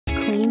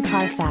clean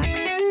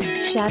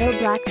CARFAX. Shadow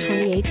Black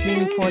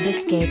 2018 Ford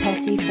Escape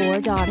SE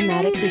Ford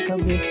Automatic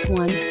EcoBoost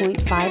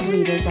 1.5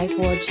 liters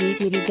i4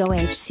 GTD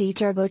DOHC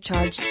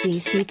Turbocharged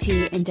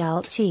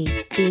VCT&lt,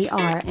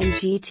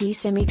 br&gt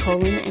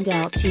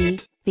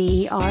 /&lt,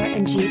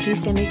 br&gt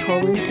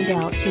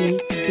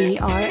 /&lt,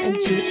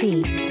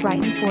 br&gt.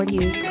 Brighton Ford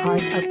used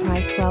cars are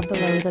priced well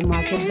below the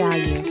market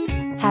value.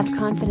 Have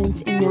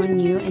confidence in knowing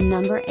you in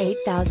number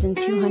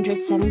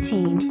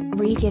 8217,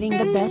 getting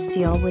the best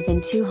deal within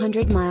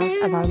 200 miles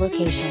of our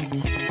location.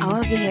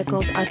 Our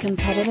vehicles are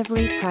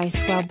competitively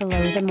priced well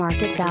below the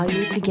market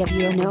value to give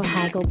you a no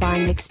haggle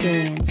buying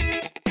experience.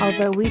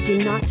 Although we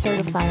do not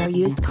certify our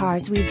used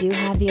cars, we do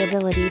have the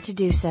ability to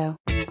do so.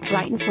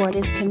 Brighton Ford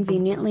is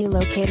conveniently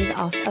located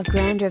off of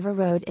Grand River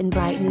Road in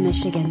Brighton,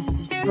 Michigan.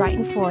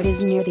 Brighton Ford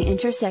is near the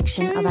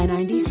intersection of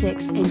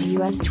I-96 and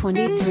US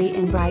 23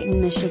 in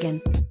Brighton,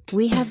 Michigan.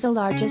 We have the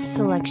largest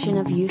selection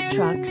of used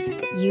trucks,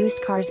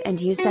 used cars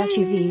and used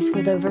SUVs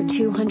with over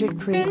 200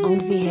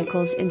 pre-owned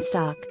vehicles in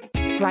stock.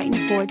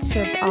 Brighton Ford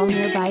serves all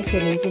nearby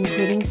cities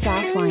including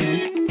South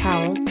Lyon,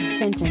 Howell,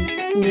 Fenton,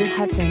 New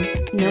Hudson,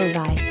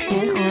 Novi,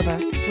 Arbor,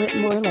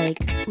 Whitmore Lake,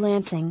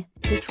 Lansing,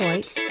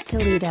 Detroit,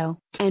 Toledo,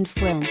 and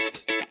Flint.